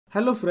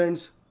Hello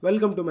friends,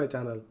 welcome to my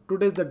channel.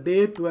 Today is the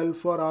day 12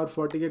 for our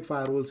Fortigate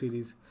firewall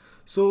series.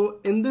 So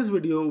in this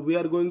video, we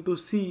are going to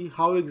see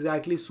how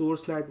exactly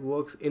SourceNet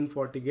works in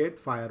Fortigate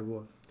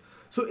firewall.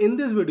 So in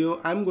this video,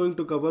 I'm going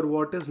to cover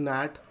what is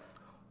NAT,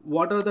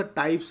 what are the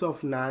types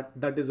of NAT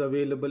that is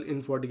available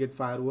in Fortigate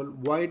firewall,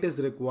 why it is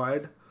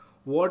required,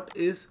 what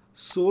is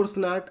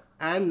SourceNet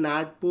and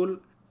NAT pool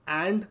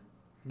and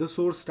the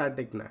source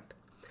static NAT.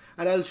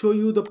 And I'll show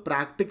you the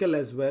practical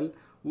as well,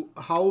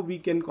 how we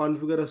can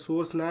configure a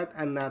source NAT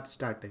and NAT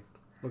static.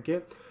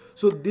 Okay,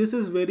 so this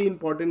is very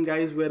important,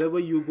 guys. Wherever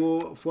you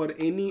go for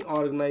any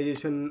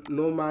organization,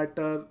 no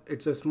matter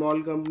it's a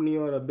small company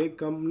or a big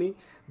company,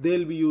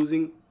 they'll be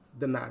using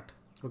the NAT.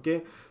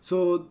 Okay,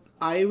 so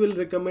I will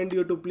recommend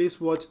you to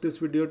please watch this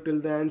video till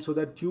the end so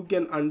that you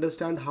can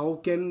understand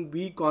how can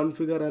we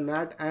configure a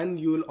NAT, and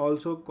you will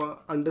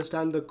also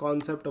understand the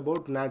concept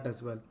about NAT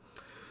as well.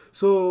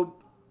 So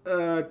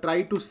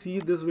try to see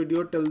this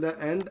video till the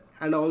end,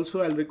 and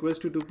also I'll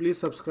request you to please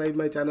subscribe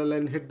my channel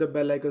and hit the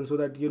bell icon so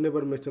that you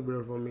never miss a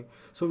video from me.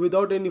 So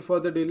without any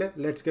further delay,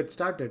 let's get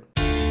started.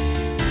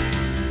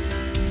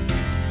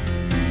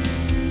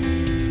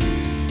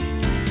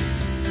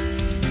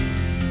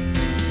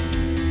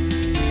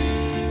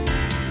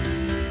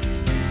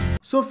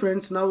 So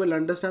friends, now we'll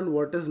understand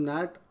what is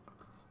NAT,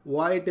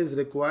 why it is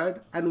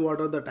required, and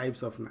what are the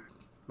types of NAT.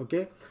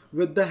 Okay,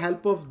 with the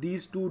help of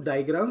these two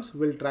diagrams,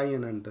 we'll try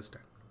and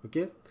understand.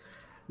 Okay,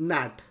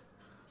 NAT.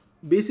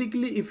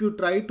 Basically, if you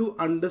try to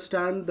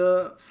understand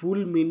the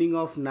full meaning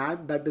of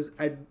NAT, that is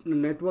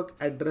network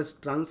address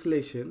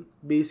translation,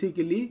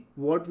 basically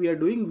what we are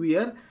doing, we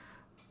are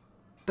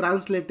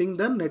translating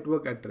the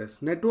network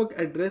address. Network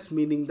address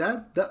meaning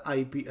that the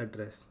IP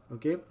address.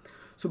 Okay,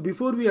 so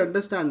before we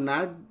understand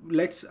NAT,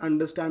 let's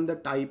understand the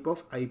type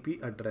of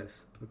IP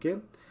address. Okay,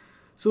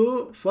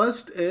 so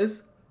first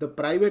is the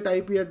private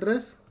IP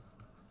address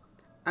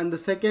and the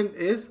second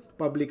is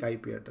public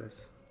IP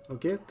address.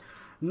 Okay,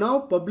 now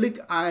public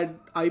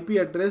IP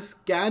address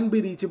can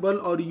be reachable,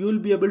 or you will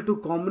be able to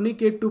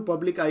communicate to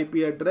public IP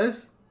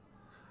address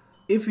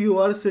if you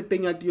are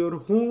sitting at your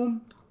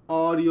home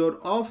or your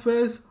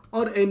office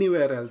or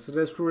anywhere else,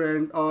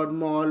 restaurant or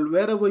mall,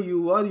 wherever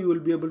you are, you will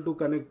be able to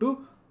connect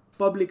to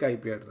public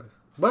IP address.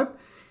 But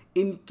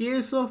in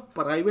case of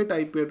private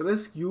IP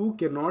address, you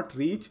cannot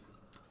reach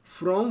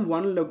from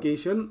one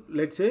location,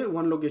 let's say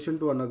one location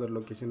to another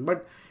location.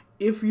 But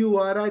if you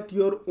are at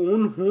your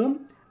own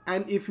home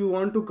and if you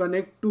want to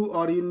connect to,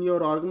 or in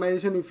your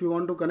organization, if you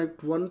want to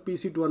connect one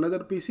PC to another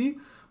PC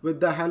with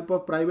the help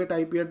of private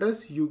IP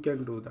address, you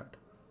can do that.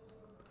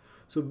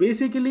 So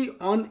basically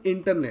on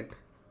internet,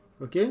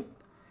 okay,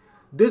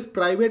 this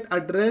private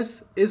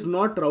address is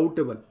not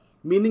routable,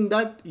 meaning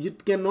that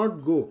it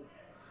cannot go.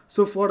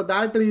 So for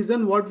that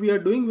reason, what we are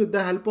doing with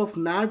the help of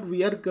NAT,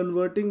 we are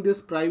converting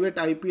this private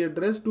IP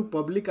address to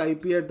public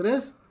IP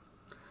address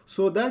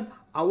so that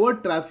our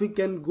traffic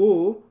can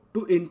go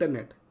to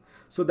internet.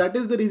 So that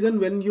is the reason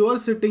when you are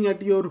sitting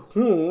at your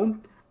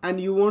home and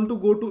you want to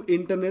go to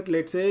internet,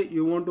 let's say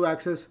you want to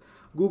access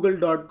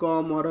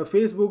google.com or a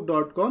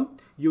facebook.com,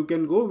 you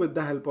can go with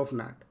the help of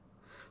NAT.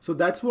 So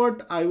that's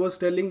what I was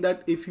telling,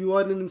 that if you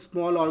are in a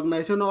small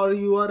organization or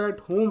you are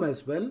at home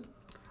as well,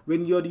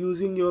 when you're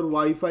using your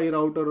Wi-Fi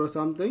router or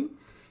something,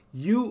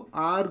 you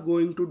are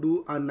going to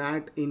do a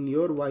NAT in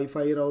your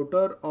Wi-Fi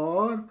router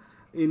or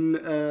in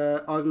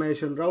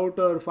organization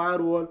router,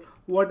 firewall,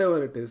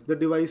 whatever it is. The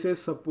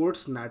devices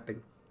supports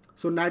NATing.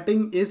 So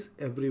NATing is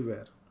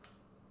everywhere.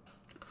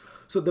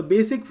 So the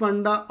basic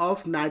funda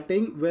of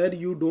NATing, where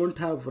you don't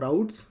have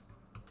routes,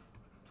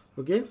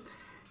 okay,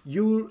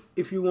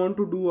 if you want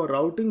to do a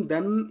routing,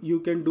 then you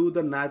can do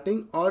the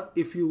NATing, or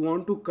if you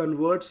want to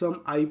convert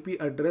some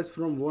IP address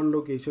from one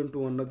location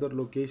to another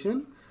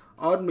location,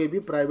 or maybe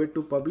private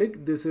to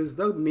public, this is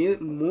the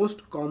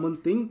most common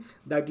thing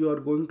that you are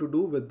going to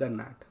do with the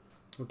NAT.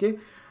 Okay,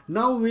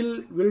 now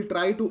we'll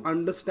try to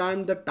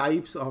understand the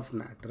types of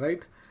NAT,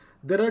 right?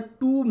 There are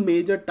two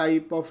major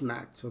type of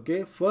NATs.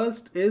 Okay,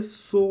 first is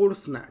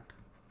source NAT,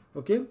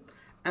 okay,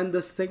 and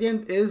the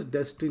second is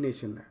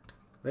destination NAT,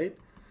 right?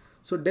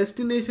 So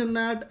destination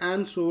NAT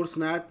and source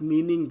NAT,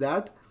 meaning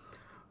that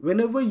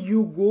whenever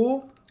you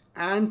go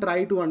and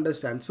try to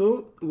understand,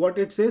 so what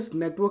it says,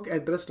 network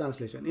address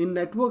translation in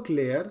network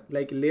layer,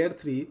 like layer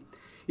 3,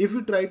 if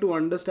you try to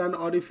understand,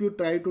 or if you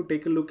try to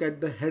take a look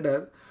at the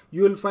header,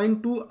 you will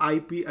find two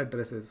IP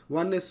addresses.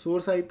 One is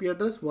source IP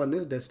address, one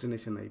is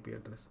destination IP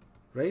address,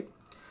 right?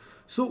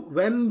 So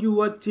when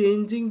you are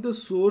changing the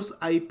source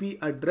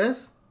IP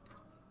address,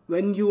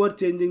 when you are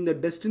changing the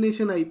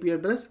destination IP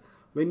address,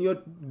 when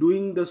you're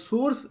doing the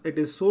source, it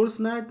is source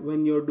NAT.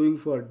 When you're doing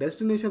for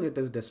destination, it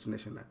is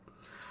destination NAT.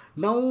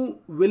 Now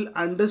we'll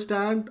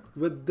understand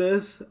with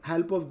this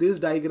help of this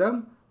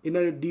diagram in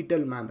a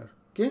detailed manner.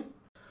 Okay.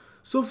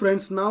 So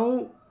friends,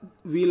 now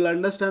we'll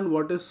understand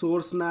what is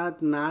source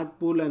NAT, NAT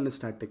pool and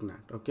static NAT.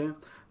 Okay.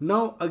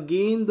 Now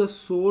again, the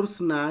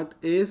source NAT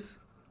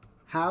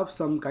have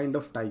some kind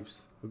of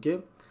types.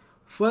 Okay.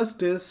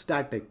 First is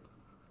static.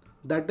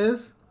 That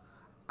is,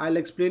 I'll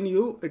explain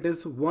you, it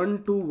is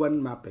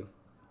 1-to-1 mapping.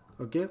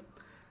 Okay.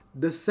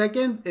 The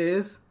second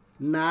is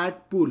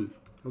NAT pool.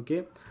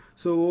 Okay.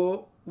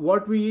 So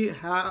what we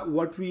are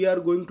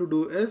going to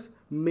do is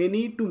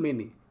many to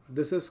many.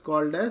 This is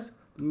called as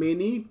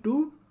many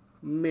to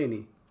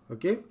many.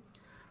 Okay.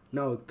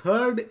 Now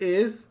third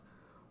is,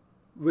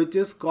 which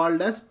is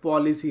called as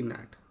policy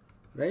NAT,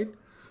 right?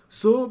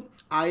 So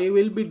I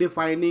will be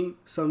defining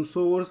some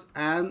source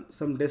and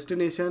some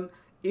destination.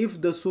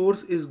 If the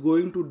source is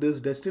going to this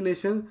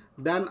destination,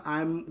 then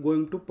I'm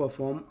going to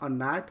perform a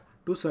NAT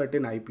to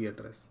certain IP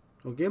address.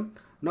 Okay.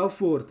 Now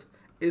fourth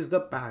is the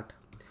PAT,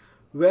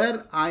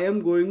 where I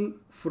am going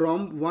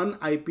from one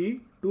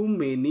IP to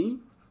many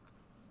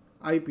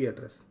IP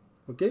address.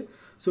 Okay.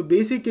 So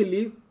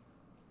basically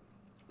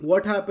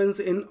what happens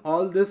in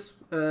all this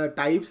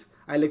types,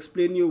 I'll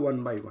explain you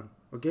one by one.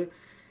 Okay.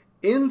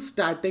 In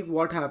static,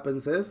 what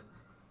happens is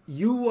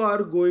you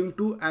are going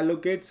to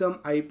allocate some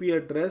IP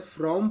address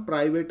from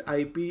private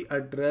IP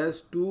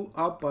address to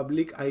a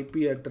public IP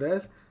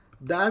address,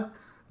 that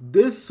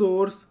this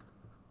source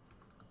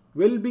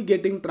will be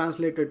getting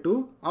translated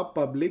to a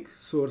public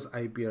source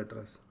IP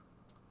address.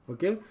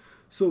 Okay.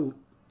 So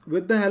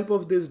with the help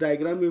of this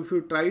diagram, if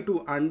you try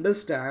to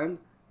understand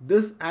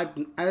this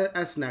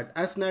as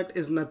NAT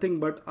is nothing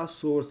but a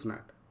source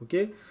NAT.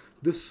 Okay.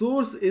 The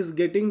source is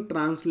getting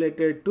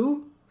translated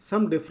to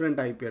some different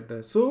IP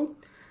address. So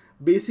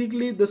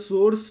basically the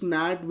source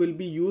NAT will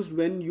be used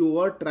when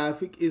your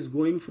traffic is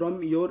going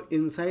from your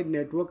inside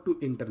network to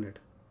internet.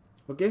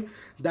 Okay.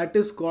 That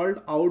is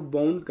called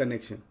outbound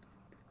connection.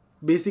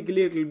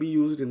 Basically it will be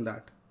used in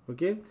that.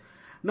 Okay.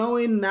 Now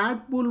in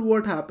NAT pool,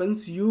 what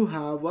happens, you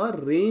have a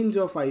range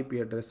of IP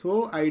address.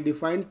 So I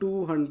define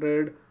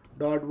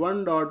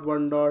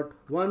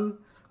 200.1.1.1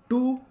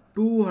 to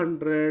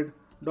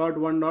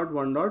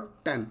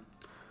 200.1.1.10.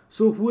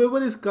 So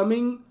whoever is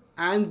coming,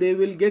 and they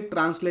will get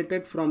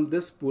translated from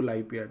this pool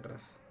IP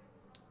address.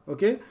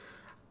 Okay.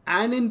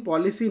 And in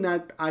policy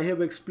NAT, I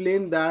have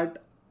explained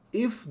that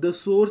if the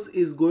source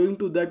is going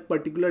to that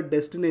particular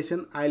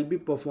destination, I'll be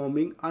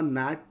performing a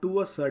NAT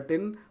to a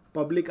certain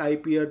public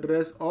IP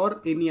address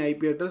or any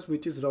IP address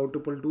which is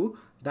routable to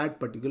that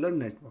particular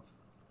network.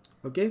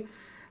 Okay.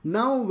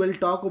 Now we'll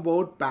talk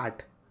about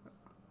PAT.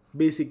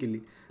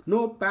 Basically,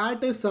 now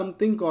PAT is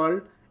something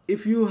called,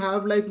 if you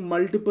have like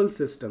multiple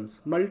system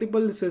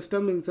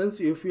in sense,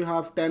 if you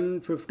have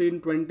 10,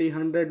 15, 20,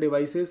 100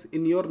 devices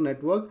in your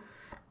network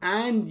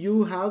and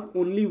you have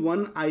only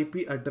one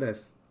IP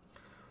address,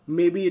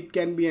 maybe it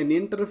can be an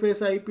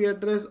interface IP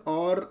address,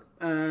 or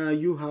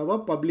you have a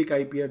public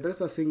IP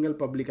address, a single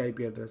public IP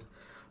address.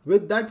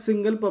 With that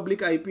single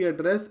public IP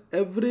address,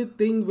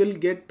 everything will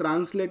get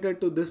translated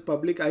to this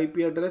public IP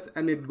address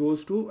and it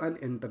goes to an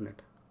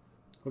internet.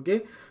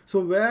 Okay.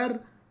 So where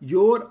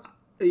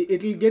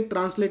it will get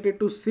translated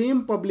to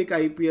same public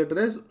IP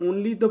address,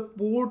 only the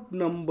port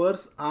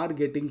numbers are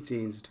getting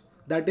changed.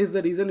 That is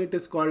the reason it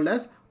is called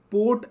as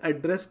port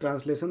address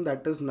translation.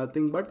 That is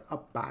nothing but a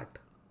PAT.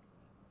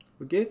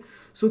 Okay.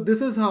 So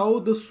this is how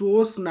the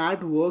source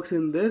NAT works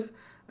in this,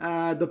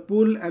 the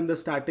pool and the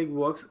static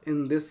works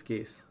in this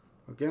case.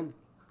 Okay.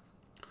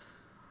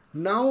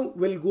 Now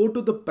we'll go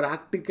to the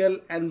practical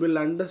and we'll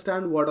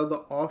understand what are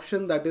the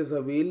options that is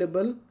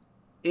available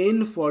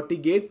in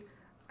Fortigate.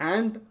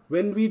 And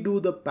when we do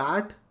the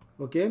PAT,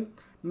 okay,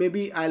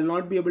 maybe I'll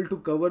not be able to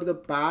cover the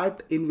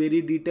PAT in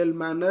very detailed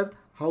manner,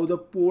 how the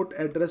port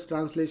address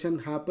translation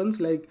happens,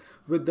 like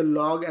with the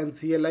log and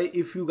CLI.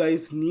 If you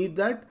guys need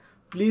that,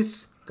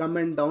 please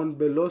comment down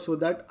below so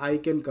that I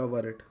can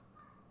cover it.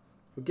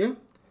 Okay.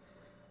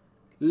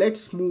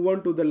 Let's move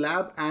on to the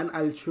lab and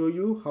I'll show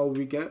you how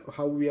we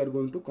are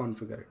going to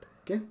configure it.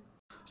 Okay.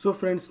 So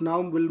friends,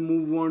 now we'll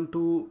move on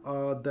to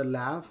the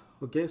lab.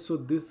 Okay, so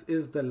this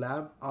is the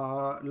lab.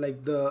 I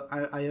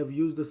have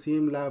used the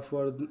same lab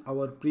for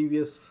our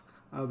previous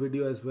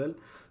video as well.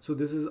 So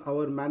this is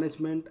our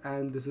management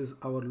and this is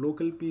our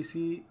local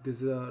PC.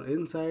 This is our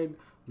inside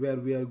where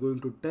we are going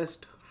to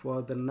test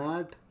for the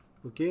NAT.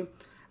 Okay,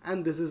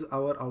 and this is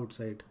our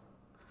outside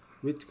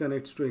which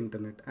connects to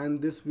internet,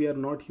 and this we are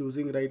not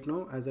using right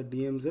now as a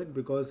DMZ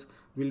because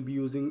we'll be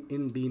using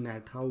in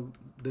DNAT. How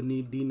the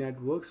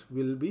DNAT works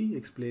we'll be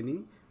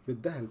explaining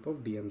with the help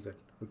of DMZ.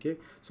 Okay,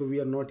 so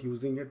we are not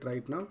using it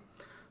right now.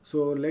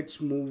 So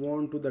let's move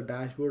on to the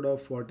dashboard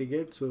of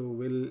Fortigate. So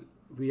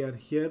we are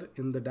here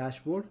in the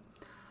dashboard.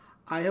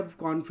 I have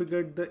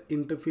configured the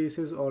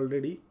interfaces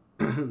already.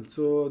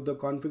 So the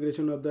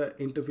configuration of the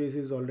interface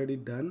is already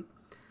done,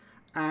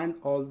 and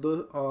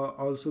although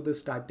also the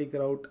static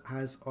route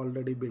has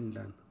already been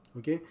done.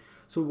 Okay,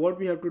 so what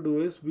we have to do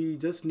is we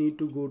just need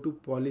to go to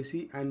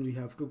policy and we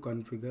have to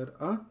configure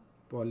a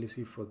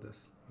policy for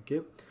this.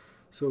 Okay,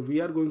 so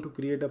we are going to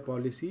create a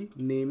policy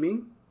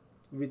naming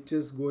which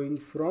is going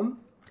from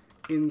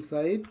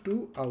inside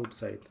to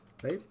outside,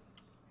 right?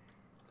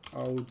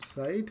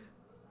 Outside.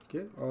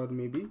 Okay, or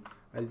maybe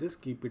I'll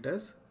just keep it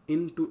as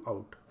in to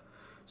out.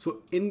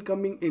 So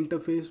incoming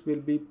interface will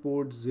be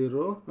port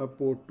 0 or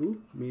port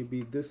 2.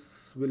 Maybe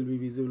this will be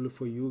visible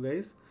for you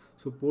guys.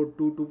 So port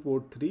 2 to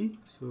port 3.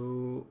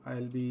 So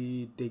I'll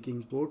be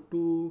taking port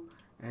 2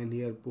 and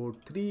here port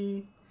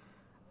 3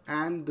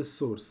 and the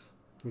source.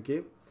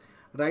 Okay.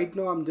 Right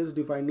now I'm just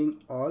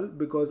defining all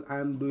because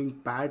I'm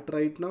doing pat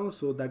right now.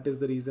 So that is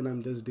the reason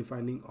I'm just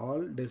defining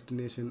all,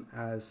 destination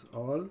as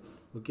all.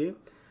 Okay.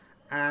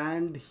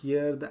 And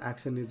here the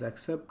action is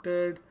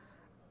accepted.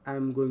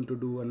 I'm going to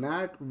do a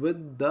NAT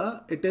with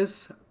the, it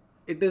is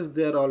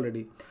there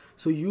already.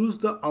 So use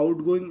the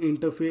outgoing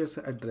interface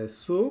address.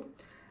 So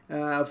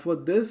for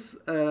this,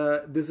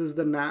 this is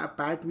the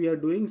PAT we are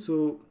doing.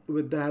 So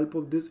with the help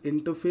of this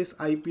interface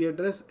IP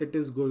address, it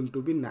is going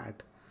to be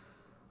NAT.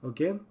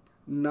 Okay.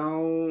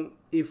 Now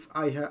if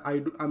I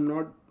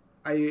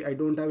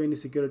don't have any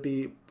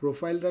security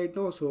profile right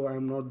now, so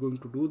I'm not going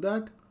to do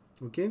that.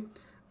 Okay.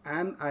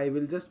 And I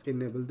will just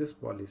enable this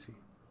policy.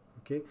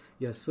 Okay.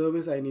 Yes,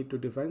 service I need to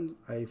define.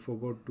 I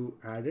forgot to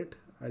add it.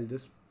 I'll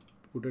just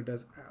put it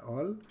as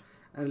all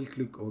and I'll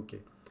click OK.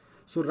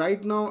 So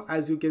right now,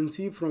 as you can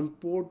see, from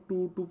port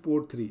 2 to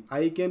port 3,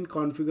 I can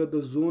configure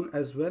the zone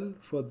as well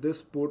for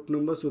this port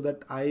number so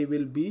that I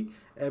will be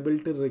able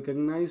to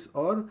recognize,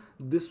 or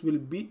this will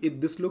be,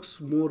 this looks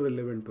more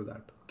relevant to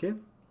that. Okay.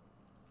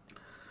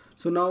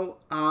 So now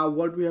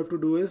what we have to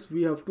do is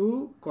we have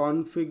to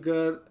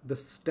configure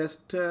this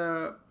test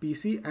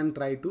PC and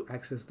try to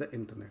access the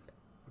internet.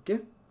 Okay.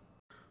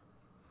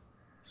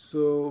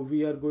 So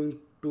we are going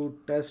to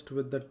test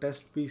with the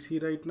test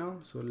PC right now.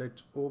 So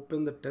let's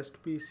open the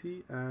test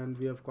PC and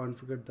we have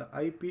configured the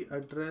IP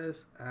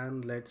address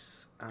and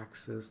let's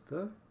access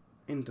the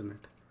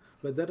internet,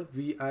 whether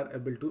we are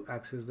able to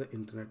access the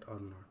internet or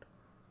not.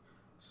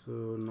 So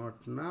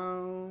not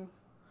now,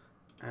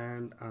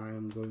 and I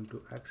am going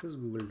to access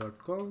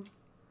google.com.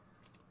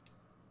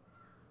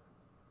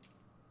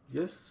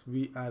 Yes,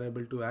 we are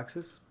able to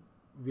access.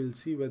 We'll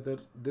see whether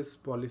this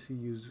policy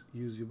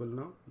usable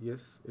now.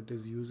 Yes, it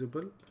is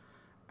usable,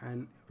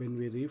 and when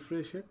we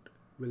refresh it,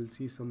 we'll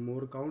see some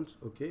more counts.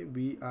 Okay,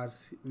 we are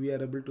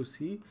able to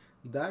see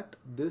that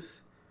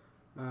this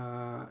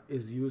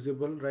is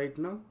usable right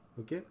now.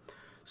 Okay,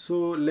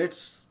 so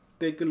let's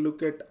take a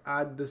look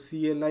at the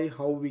CLI,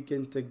 how we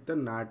can check the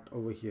NAT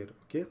over here.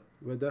 Okay,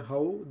 whether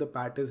how the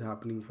PAT is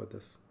happening for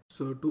this.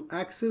 So to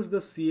access the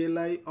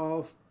CLI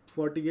of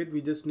Fortigate,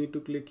 we just need to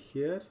click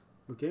here.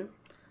 Okay,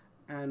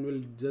 and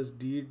we'll just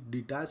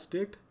detach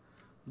it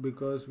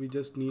because we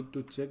just need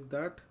to check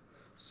that.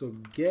 So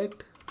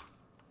get,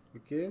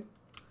 okay,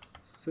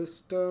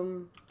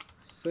 system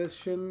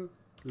session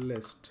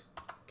list.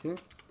 Okay,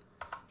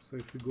 so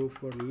if you go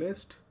for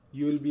list,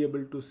 you will be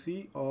able to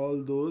see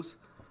all those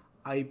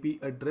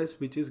IP address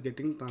which is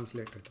getting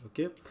translated.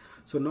 Okay,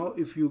 so now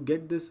if you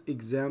get this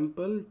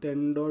example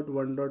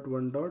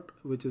 10.1.1.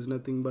 which is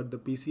nothing but the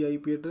PC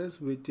IP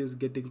address which is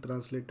getting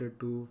translated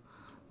to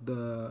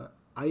the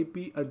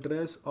IP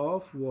address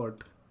of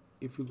what?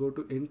 If you go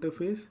to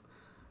interface,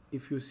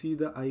 if you see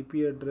the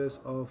IP address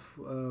of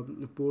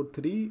port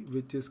 3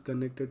 which is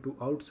connected to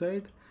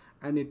outside,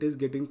 and it is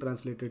getting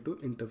translated to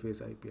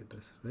interface IP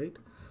address, right?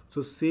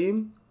 So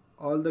same,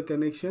 all the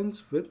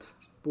connections with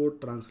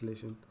port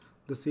translation,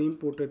 the same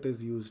port it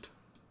is used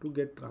to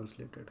get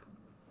translated,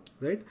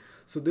 right?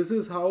 So this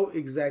is how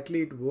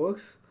exactly it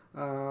works,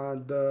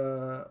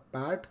 the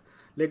PAT.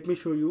 Let me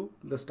show you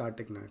the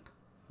static NAT.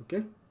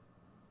 Okay,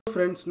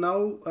 friends,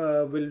 now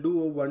we'll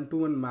do a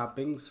one-to-one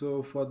mapping.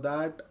 So for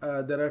that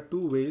there are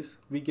two ways.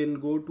 We can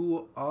go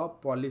to our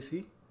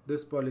policy,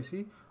 this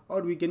policy,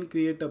 or we can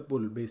create a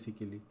pool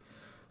basically.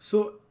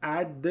 So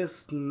at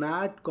this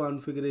NAT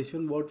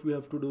configuration, what we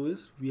have to do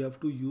is we have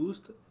to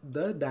use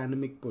the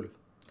dynamic pool,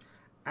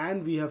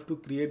 and we have to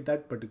create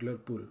that particular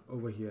pool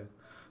over here.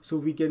 So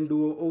we can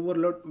do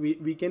overload.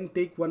 We can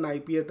take one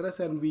IP address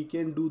and we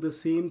can do the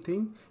same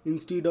thing.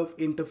 Instead of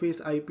interface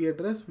IP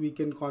address, we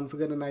can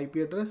configure an IP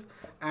address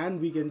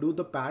and we can do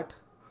the PAT,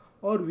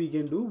 or we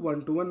can do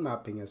one-to-one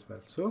mapping as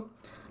well. So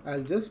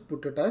I'll just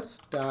put it as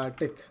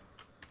static.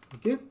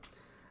 Okay,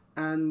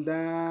 and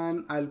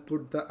then I'll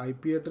put the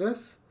IP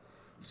address.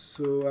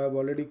 So I've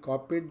already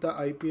copied the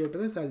IP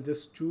address. I'll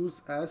just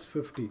choose as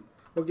 50.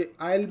 Okay,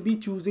 I'll be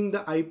choosing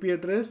the IP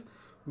address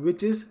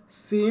which is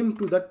same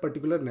to that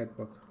particular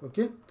network.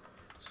 Okay,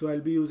 so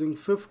I'll be using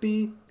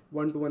 50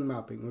 one-to-one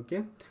mapping.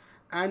 Okay,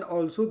 and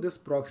also this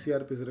proxy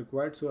ARP is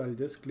required, so I'll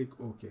just click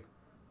OK,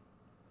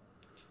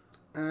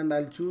 and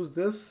I'll choose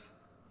this,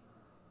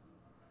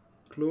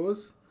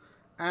 close,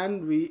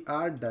 and we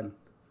are done.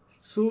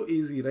 So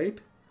easy,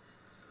 right?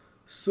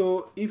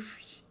 So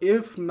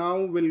if now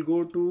we'll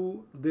go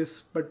to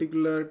this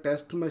particular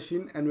test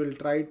machine and we'll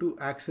try to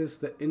access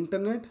the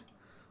internet.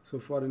 So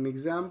for an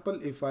example,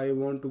 if I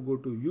want to go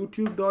to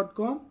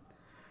youtube.com,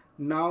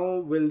 now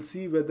we'll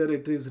see whether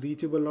it is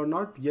reachable or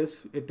not.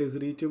 Yes, it is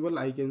reachable.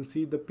 I can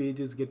see the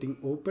page is getting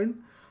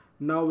opened.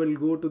 Now we'll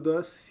go to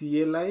the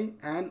CLI,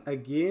 and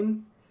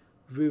again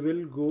we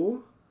will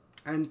go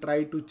and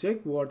try to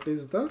check what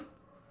is the,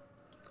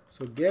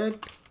 so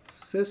get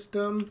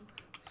system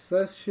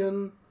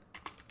session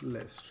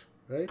list,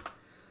 right?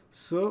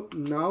 So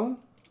now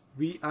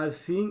we are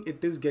seeing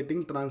it is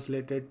getting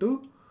translated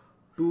to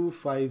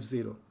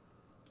 250.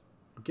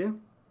 Okay.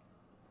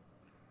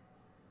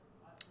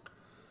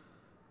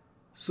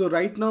 So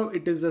right now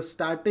it is a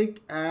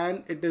static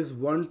and it is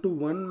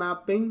one-to-one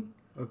mapping.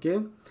 Okay.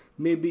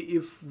 Maybe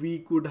if we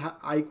could,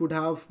 I could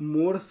have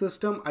more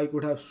system, I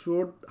could have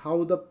showed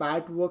how the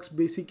PAT works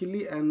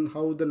basically and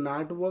how the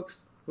NAT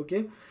works.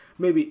 Okay.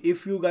 Maybe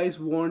if you guys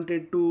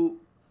wanted to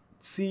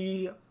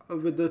see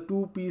with the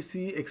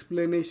 2PC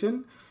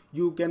explanation,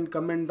 you can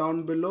comment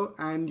down below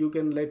and you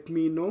can let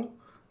me know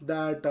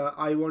that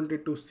I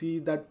wanted to see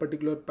that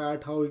particular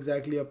PAT, how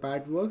exactly a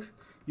PAT works.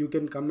 You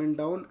can comment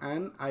down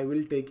and I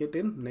will take it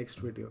in next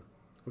video.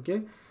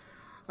 Okay.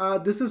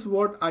 This is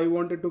what I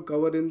wanted to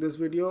cover in this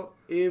video.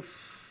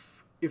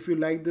 If you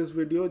like this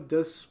video,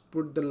 just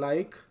put the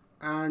like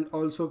and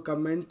also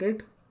comment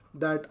it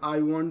that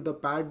I want the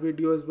PAT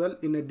video as well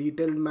in a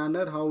detailed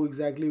manner, how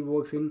exactly it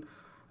works in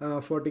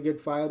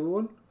Fortigate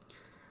firewall.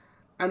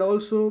 And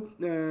also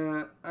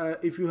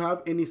if you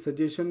have any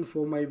suggestion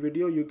for my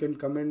video, you can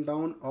comment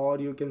down or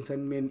you can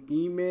send me an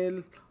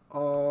email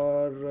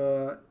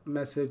or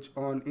message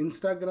on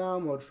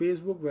Instagram or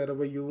Facebook,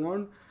 wherever you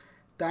want.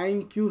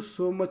 Thank you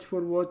so much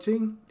for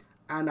watching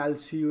and I'll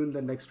see you in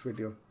the next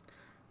video.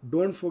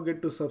 Don't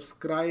forget to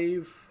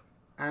subscribe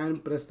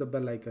and press the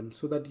bell icon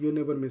so that you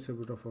never miss a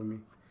video from me.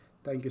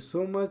 Thank you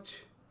so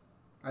much.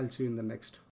 I'll see you in the next.